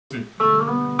Yeah.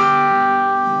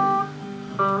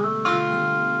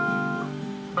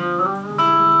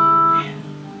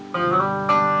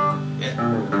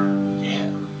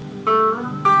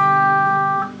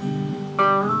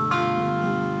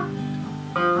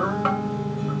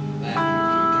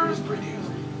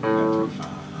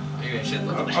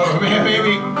 Oh, man,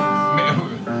 maybe.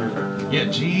 Yeah,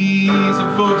 geez,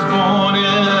 some folks born in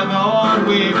the hard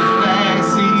way with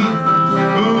flaxseed.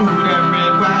 Ooh, that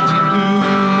red, white, and blue.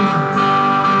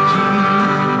 Gee,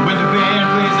 when the band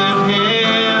plays up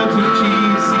hell to the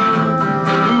cheese seat.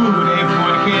 Ooh, they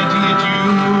point a candy at you.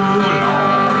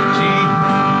 Lord, gee,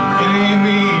 it ain't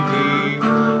me, Dave.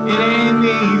 It ain't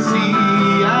me, see.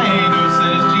 I ain't no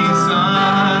such G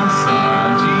son,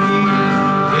 gee.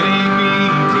 It ain't me,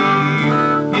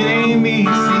 Dave. It ain't me,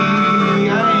 see.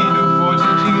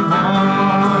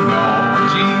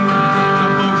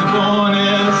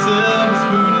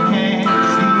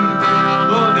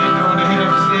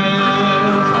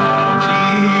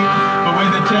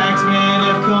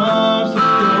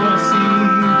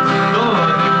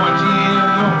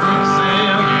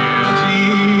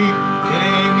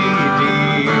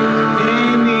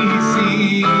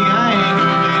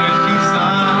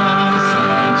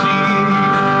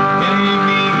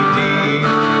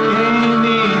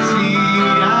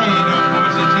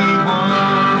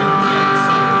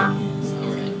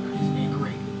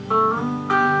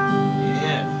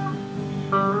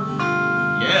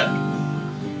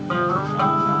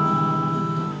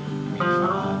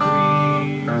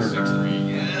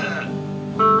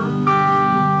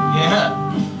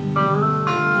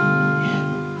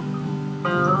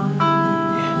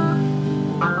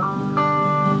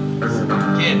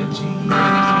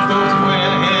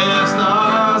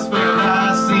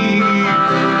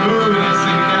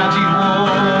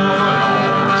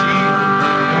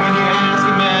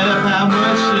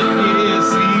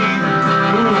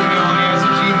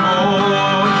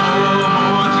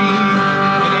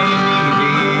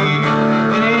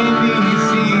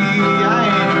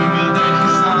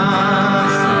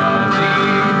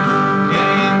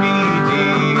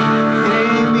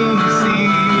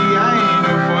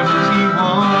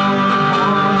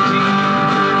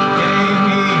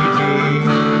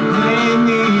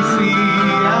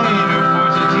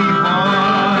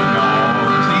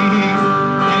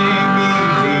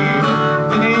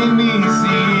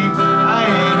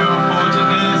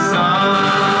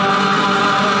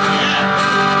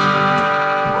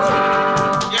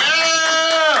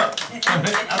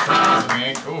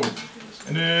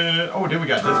 Then we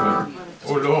got this one.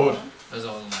 Oh Lord. That's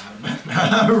all I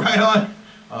have. Right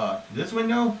on. This one,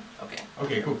 yo? Okay.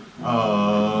 Okay, cool.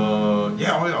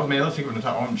 Yeah, oh man, let's take it from the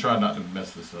top. I'm trying not to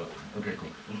mess this up. Okay, cool.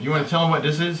 You want to tell them what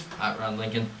this is? Hot Rod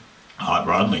Lincoln. Hot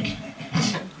Rod Lincoln.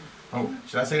 Oh,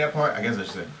 should I say that part? I guess I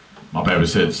should say. My pappy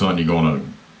said, son, you're gonna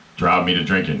drive me to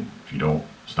drinking if you don't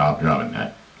stop driving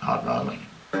that Hot Rod Lincoln.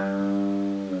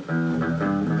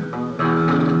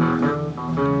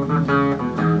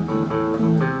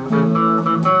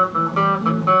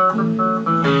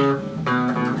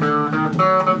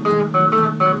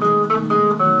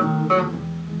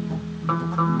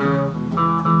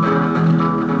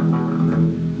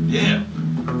 Yeah,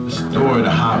 the story of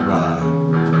the hot rod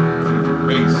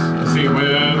race. See,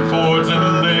 when Fords and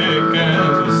the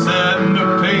Lincolns were setting the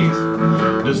pace,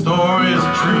 the story is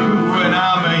true, and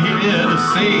I'm here to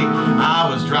say I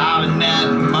was driving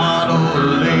that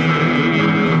Model A.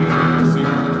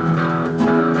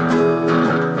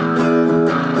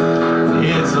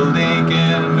 It's a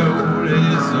Lincoln, no,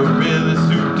 it's a really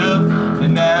souped up,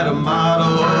 and that a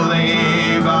Model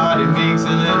A body makes it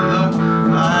look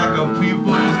like a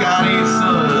people who's got a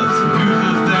sons,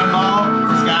 uses them all.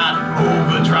 It's got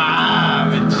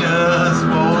overdrive and just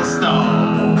won't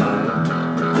stall.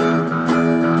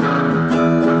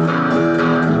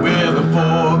 With a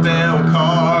 4-bell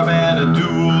carb and a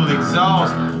dual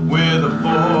exhaust, with a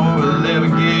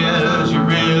 411 gears, you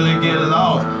really get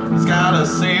lost. It's got a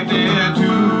safety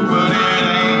too, but it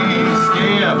ain't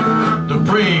scared. The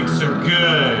brakes are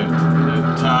good,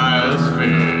 the tires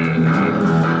fair.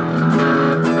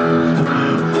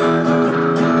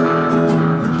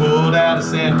 Pulled out of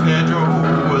San Pedro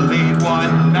late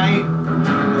one night.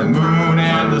 The moon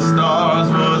and the stars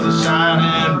was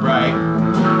a-shining bright.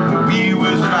 We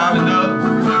was driving up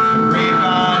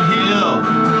Grapevine Hill,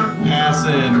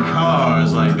 passing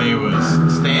cars like they was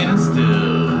standing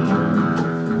still.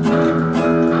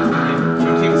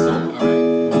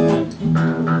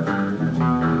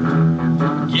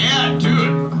 Yeah, do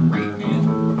it. Great, man.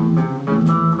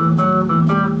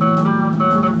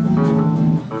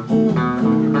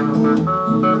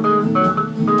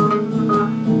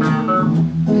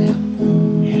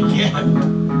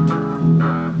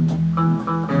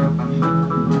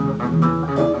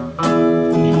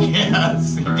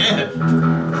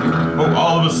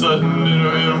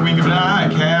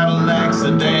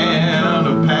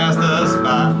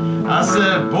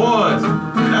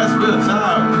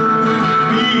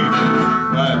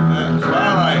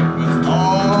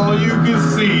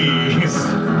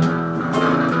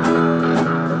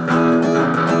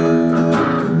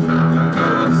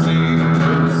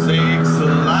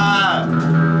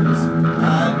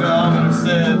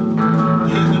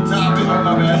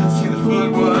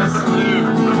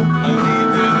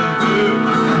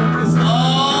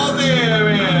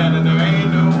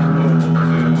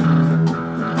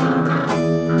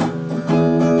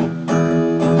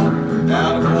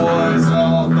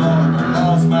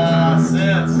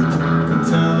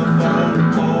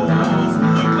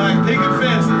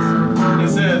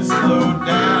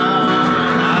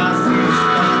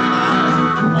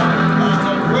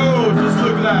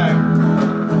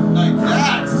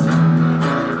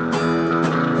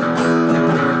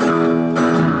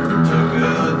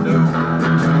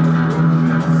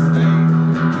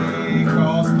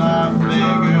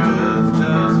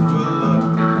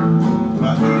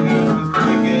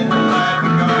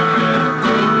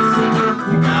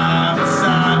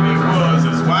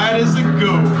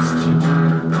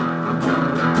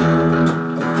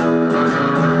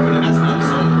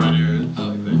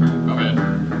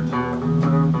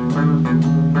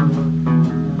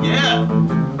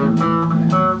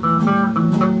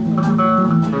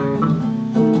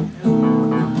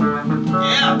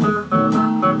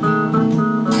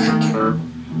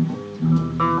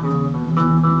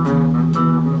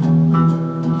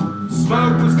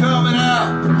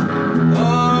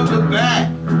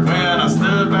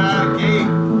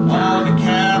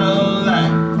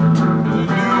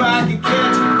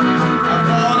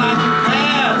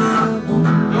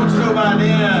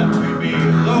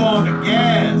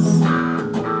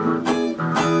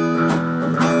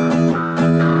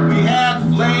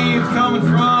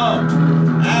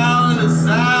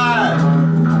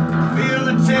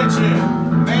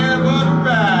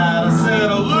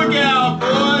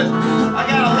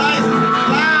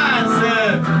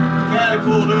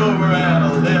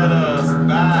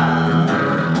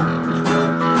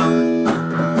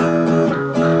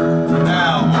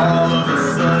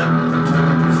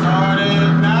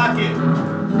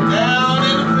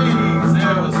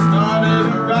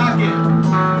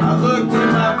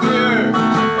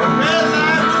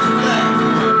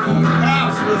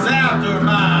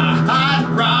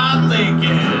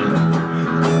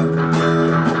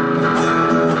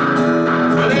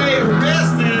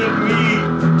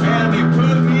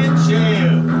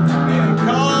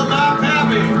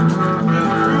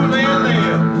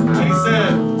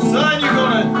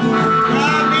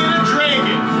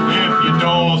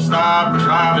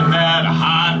 driving that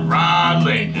hot rod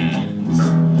Lincolns.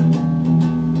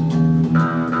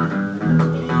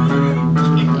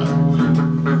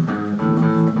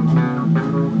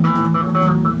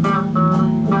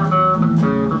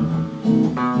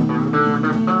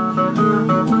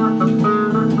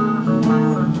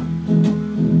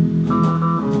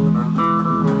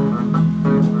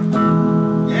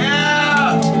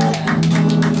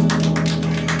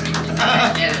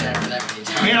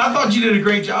 Man, I thought you did a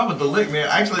great job with the lick, man.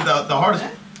 Actually, the hardest...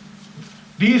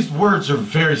 These words are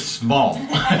very small.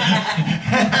 I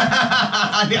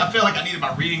feel like I needed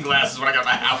my reading glasses when I got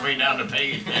my halfway down the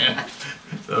page, man.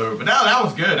 So, but that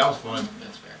was good. That was fun.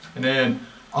 That's fair. And then,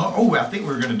 oh, I think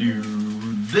we're going to do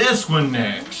this one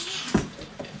next.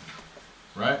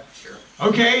 Right? Sure.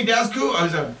 Okay, that's cool. I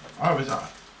was look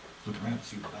around and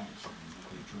see what that is.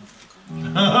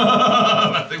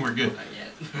 I think we're good. Not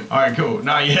yet. All right, cool.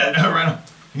 Not yet. Right on.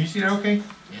 Can you see that okay?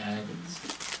 Yeah,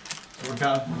 it's What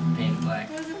kind of? paint black.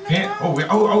 You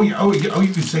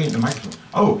can say it in the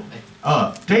microphone.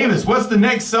 Davis, what's the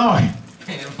next song?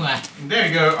 Paint black. There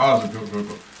you go. Awesome. Cool.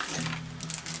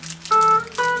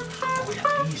 Oh, we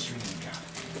got B string.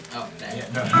 Oh, that. Yeah,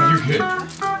 no, you're good.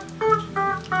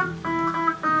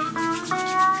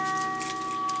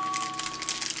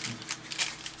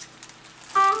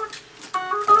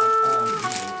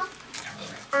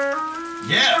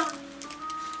 Yeah.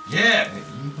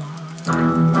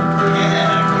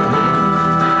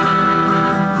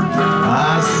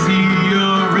 I see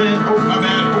your red. Oh, my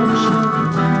bad.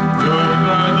 Your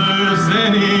brothers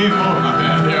anymore. My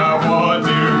bad. They are want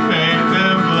to paint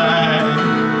them black.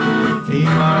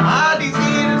 How these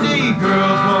day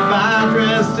girls walk by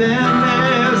dressed in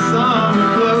their summer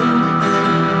clothes.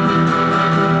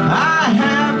 I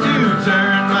have to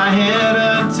turn my head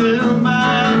until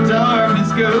my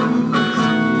darkness goes.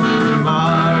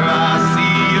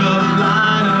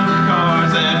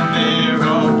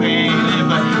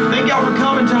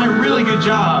 Really good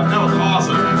job. That was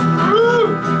awesome.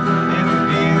 Woo! And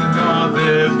these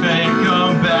daughters they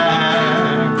come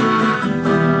back.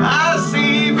 I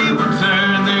see people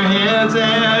turn their heads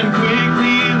and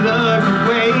quickly look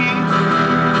away.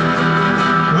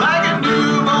 Like a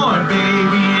newborn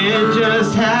baby, it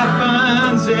just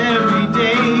happens every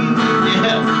day.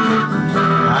 Yeah.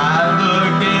 I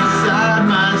look inside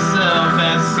myself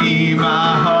and see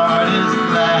my heart is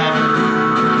black.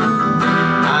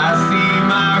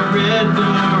 Red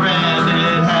door and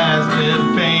it has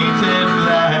been painted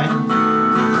black.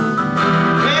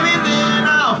 Maybe then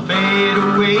I'll fade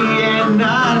away and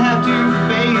not have to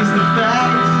face the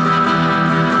facts.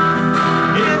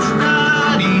 It's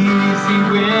not easy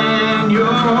when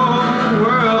your whole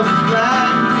world is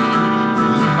black.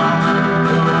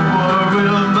 Or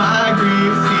will my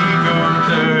grief see go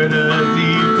turn a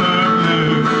deeper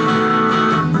blue?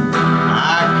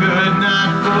 I could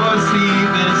not foresee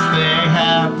this thing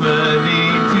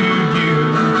happening to you.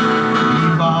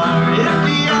 If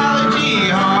theology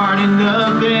hard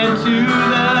enough into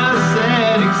the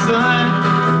setting sun,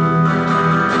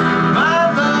 my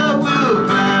love will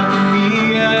clap for me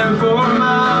and for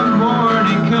my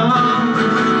morning comes.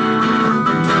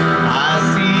 I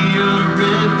see a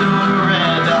red door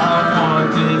and I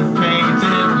want it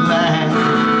painted black.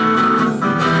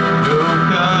 No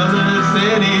colors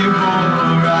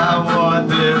anymore, I want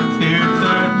them to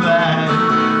turn black.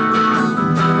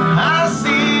 I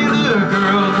see the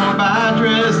girls walk by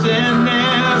dressed in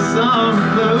their summer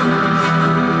clothes.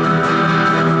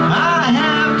 I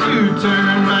have to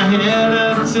turn my head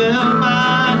until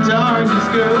my darkness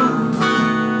goes.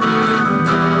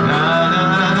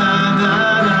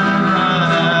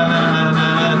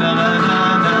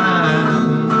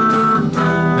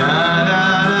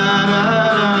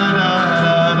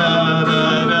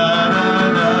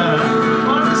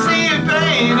 Wanna see it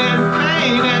painted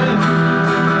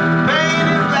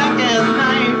black as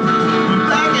night,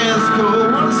 black as cold.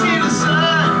 Wanna see the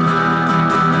sun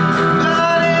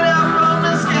light up from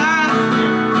the sky.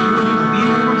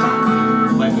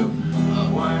 Let go.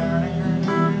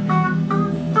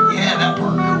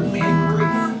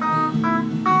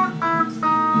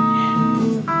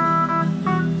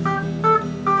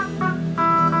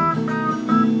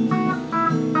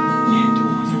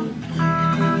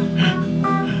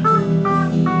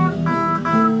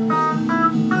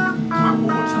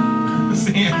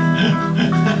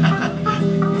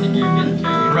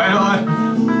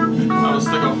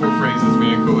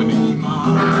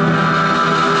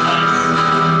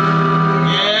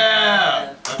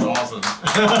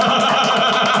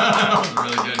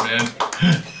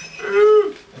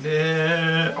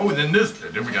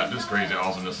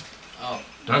 Oh.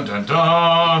 Dun dun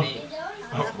dun. Me.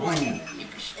 Oh, ooh.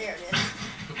 There it is.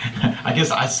 I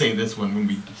guess I say this one when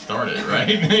we started, right?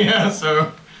 Yeah,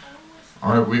 so.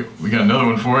 Alright, we got another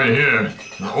one for you here.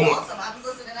 Oh, Awesome. I was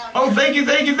listening out oh here. thank you,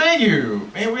 thank you, thank you.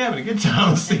 Man, we're having a good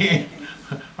time. See.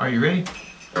 Are you ready?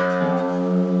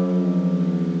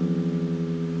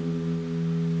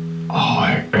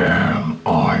 I am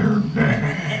Iron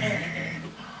Man.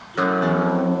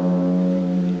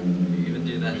 You even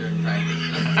do that during practice.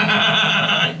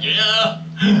 Yeah.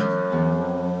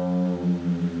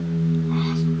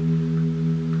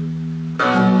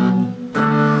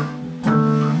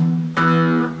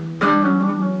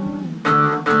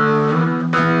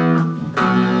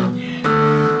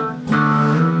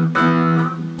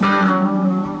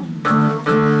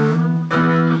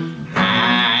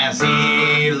 Has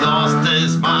he lost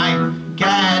his mind?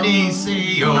 Can he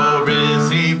see or is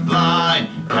he blind?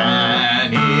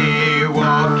 Can he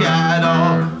walk at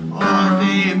all? Or if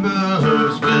he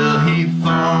moves, will he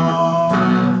fall?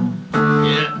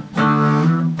 Yeah.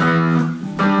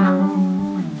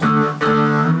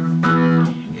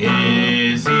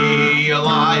 Is he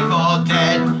alive or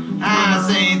dead? Has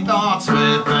he thoughts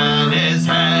within his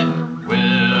head?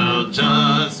 We'll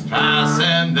just pass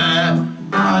him there.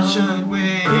 Or should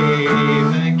we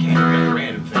even carry a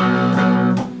random thing?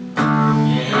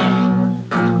 Yeah.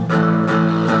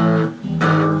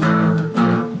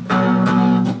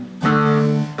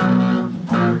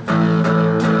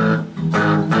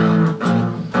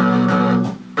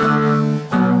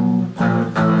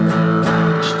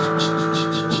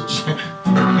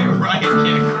 Right,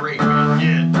 yeah, great, man,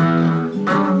 yeah.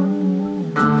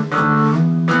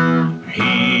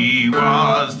 He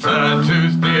was turned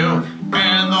to steel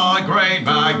in the great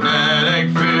magnetic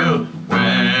field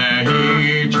where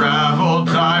he traveled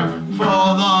time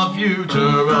for the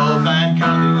future of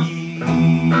mankind.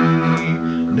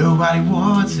 Nobody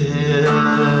wants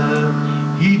him.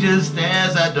 He just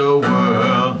stares at the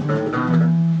world.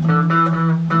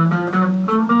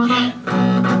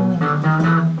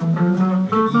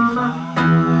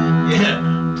 Yeah,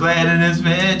 planning his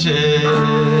riches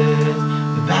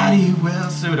that he will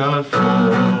soon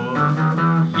unfold.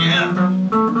 Yeah.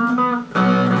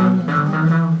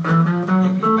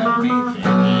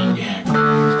 Yeah,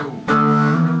 cool.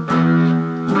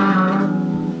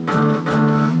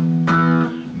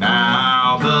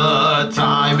 Now the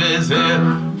time is here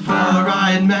for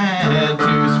Iron Man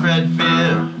to spread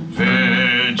fear.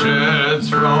 Vengeance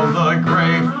from the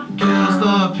grave kills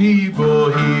the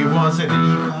people he wants to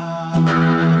leave.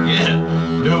 Yeah,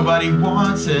 nobody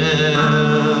wants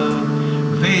him.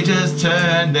 They just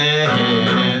turn their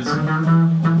heads.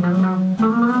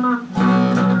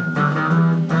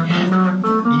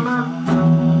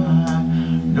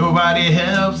 Nobody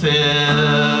helps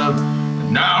him.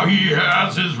 Now he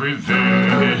has his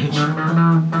revenge.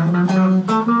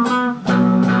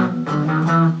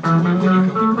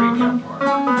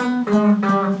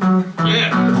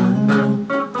 Yeah.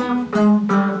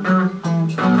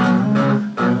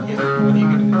 When you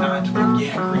get into 9-12,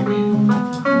 yeah, great man.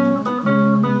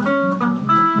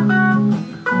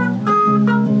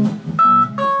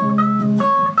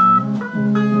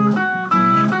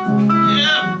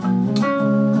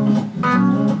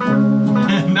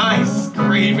 Nice,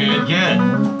 great man, yeah.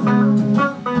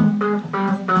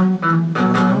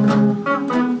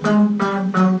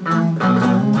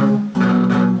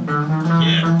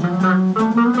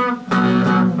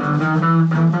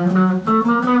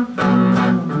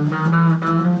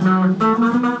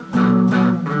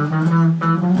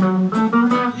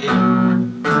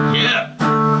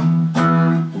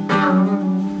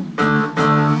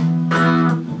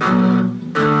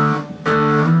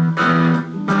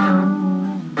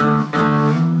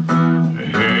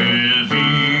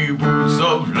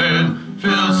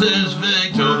 His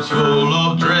victims full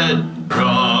of dread,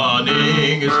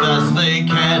 running as fast as they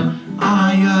can.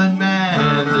 Iron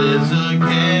Man lives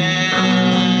again.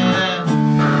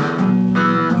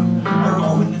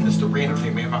 Oh, and then this is the random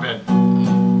thing, man, my bad.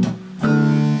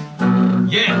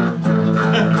 Yeah.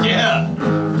 Yeah.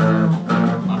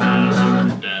 My bad, I should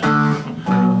have did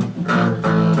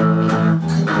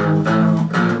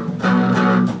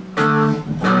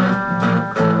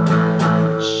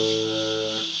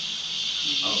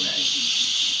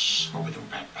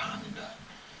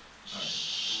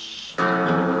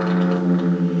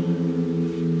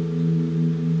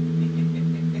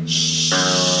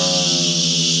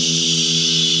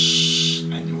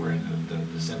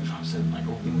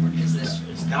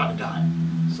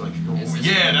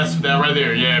yeah, that's that right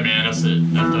there. Yeah, man, that's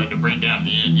it. That's like the breakdown at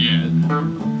the end. Yeah.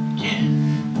 Yeah.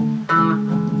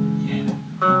 Yeah.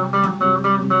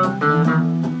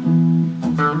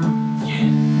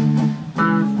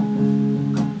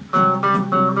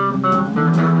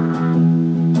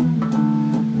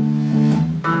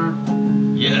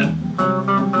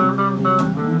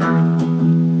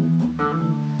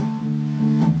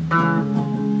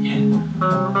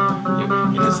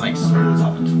 Yeah, and it's like solos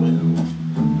off of 12.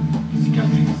 Cause you gotta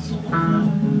take the solo off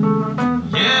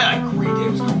that. Yeah, great day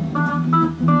was cool.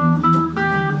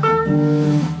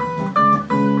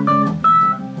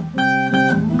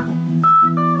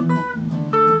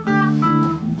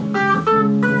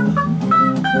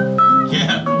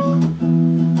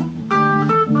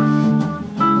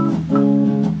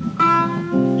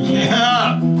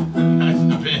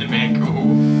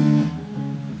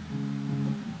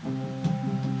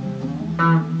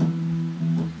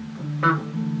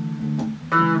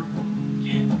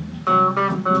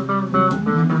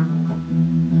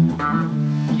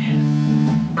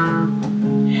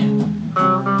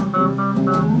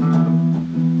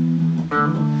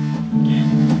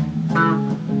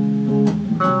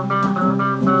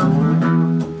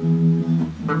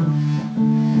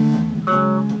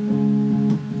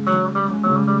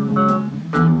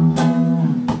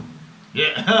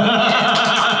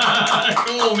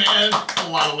 Cool, man. A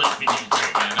lot of lifting.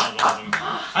 Great, man. That was awesome.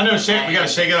 I know, shake. We gotta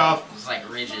shake it off. It's like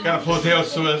rigid. Gotta pull Taylor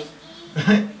Swift.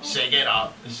 Shake it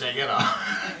off. Shake it off.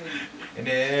 And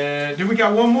then we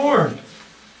got one more.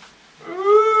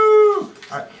 Woo!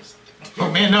 Right.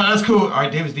 Oh man, no, that's cool. All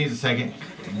right, Davis needs a second.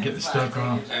 Get the stuff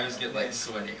going. I always get like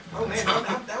sweaty. Oh man,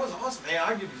 that was awesome. Man,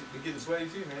 I get getting sweaty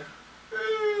too, man.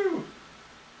 Woo!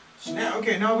 Now,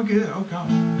 okay, now we're good. Oh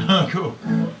gosh. Cool.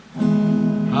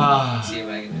 Let's see if I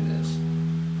can do this.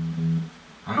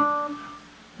 Alright.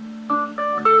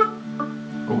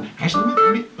 Oh,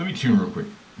 actually, let me tune real quick.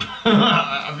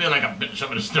 I feel like I've been some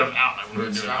of the stuff out. Like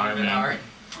we're doing Iron Man.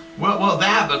 Well,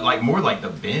 that, but like more like the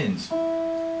bends.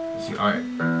 Let's see. All right,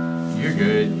 you're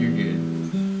good. You're good.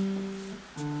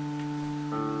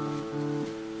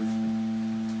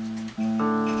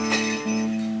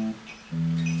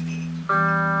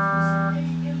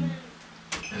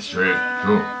 That's straight.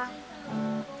 Cool.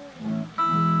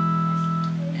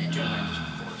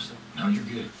 No, you're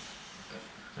good.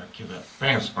 Gotta kill that.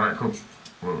 Bam. All right, cool.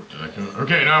 Whoa, did I kill it?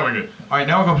 Okay, now we're good. All right,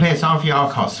 now we're gonna play a song for y'all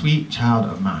called "Sweet Child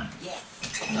of Mine." Yes.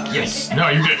 Yes. No,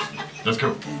 you're good. Let's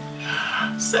go.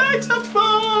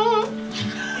 Saxophone.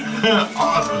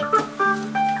 Awesome.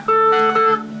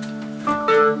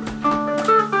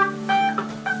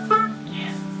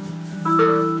 Yeah.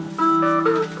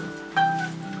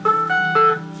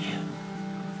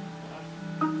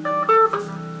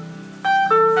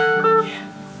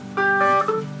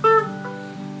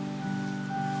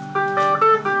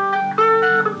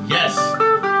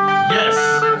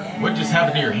 What just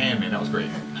happened to your hand, man? That was great.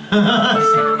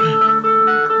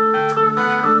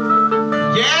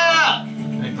 Yeah!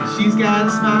 She's got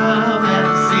a smile that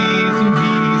seems to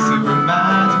me. She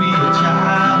reminds me of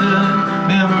childhood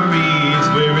memories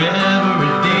where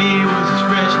every day was as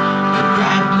fresh as a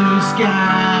bright blue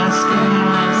sky.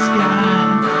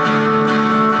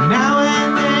 Now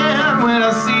and then when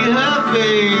I see her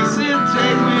face, it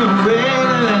takes me away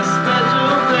to that special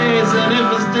place. And if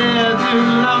I stare too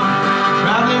long,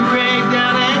 probably break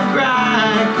down and cry.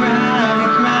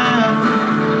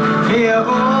 Hey,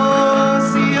 oh,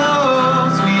 see,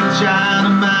 oh, sweet child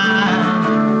of mine.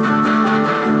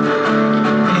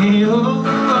 Hey, oh,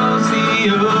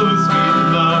 see, oh, sweet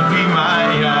love, be my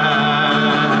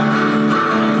eye.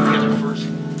 Look at the first.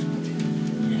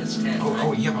 Yes,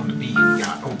 oh, yep, on the B.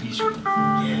 Yeah, oh, B sharp.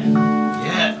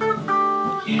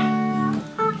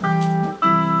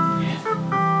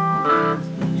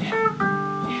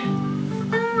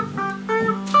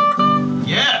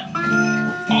 Yeah.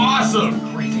 Awesome!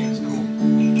 Great dance, cool.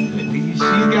 At least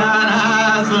she got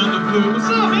eyes under blue. What's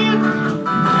up, man?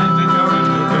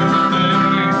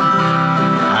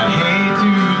 I'd hate to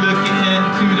look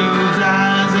into those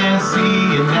eyes and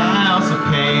see an ounce of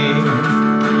pain.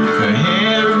 Her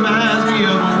hair reminds me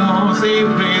of a warm, safe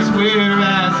place where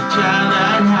as a child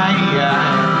I'd hide.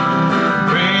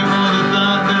 Pray for the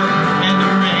thunder and the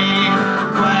rain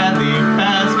quietly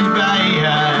pass me by.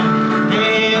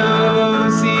 Hey,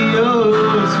 oh, see, oh,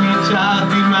 sweet child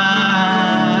be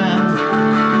mine.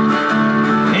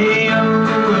 Hey, oh,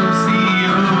 see,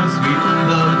 oh,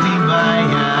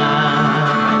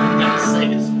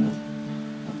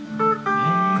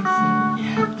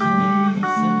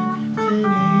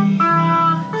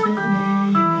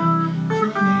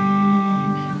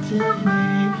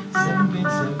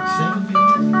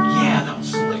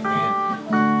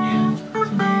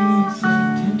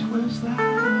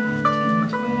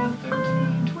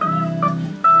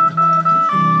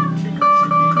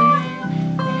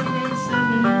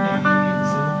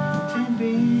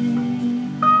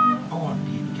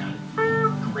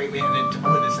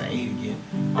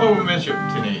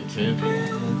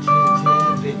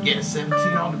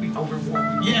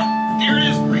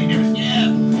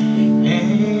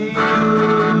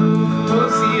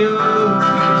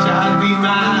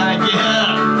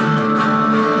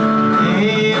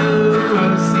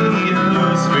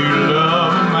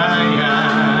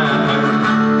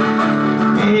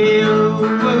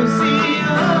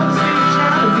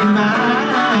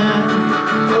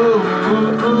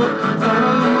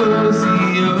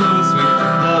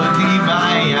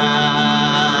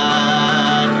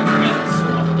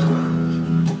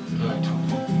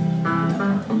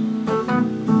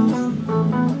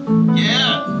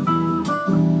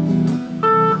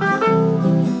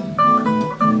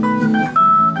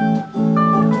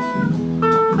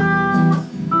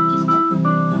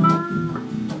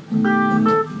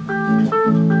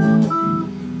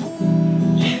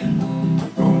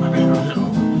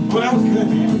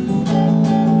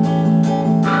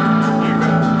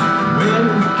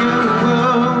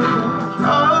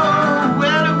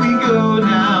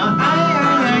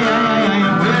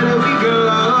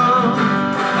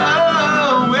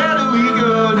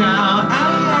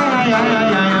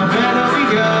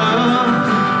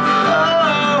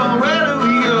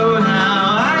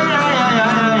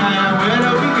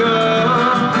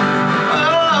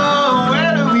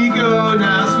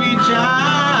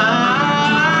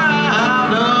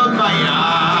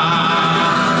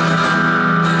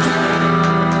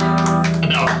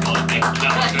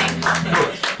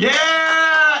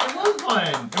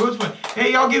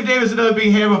 Hey, y'all give Davis another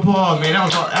big hand of applause, man. That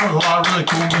was a lot of really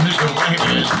cool music to play,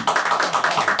 man.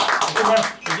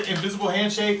 Is it invisible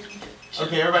handshake?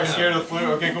 Okay, everybody's scared of the flu.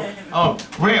 Okay, cool. Oh,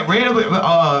 randomly,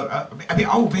 I mean,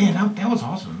 oh man, that was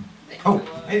awesome. Oh,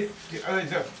 hey,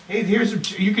 here's some.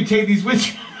 You can take these with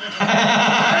you.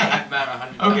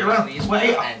 Okay, right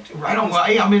on. Well,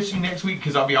 hey, I'll miss you next week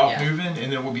because I'll be off moving,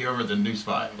 and then we'll be over at the new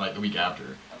spot like the week after.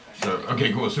 So,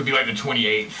 okay, cool. So it'll be like the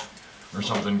 28th or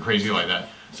something crazy like that.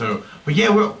 So, but yeah,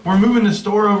 we're moving the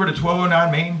store over to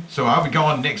 1209 Main. So I'll be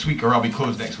gone next week, or I'll be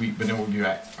closed next week, but then we'll be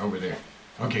back over there.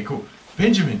 Okay, cool.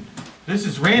 Benjamin, this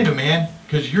is random, man,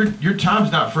 because your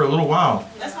time's not for a little while.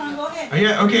 That's fine. Go ahead. Oh,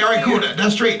 yeah. Okay. All right. Cool.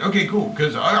 That's straight. Okay. Cool.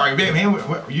 Because all right, man.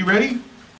 You ready?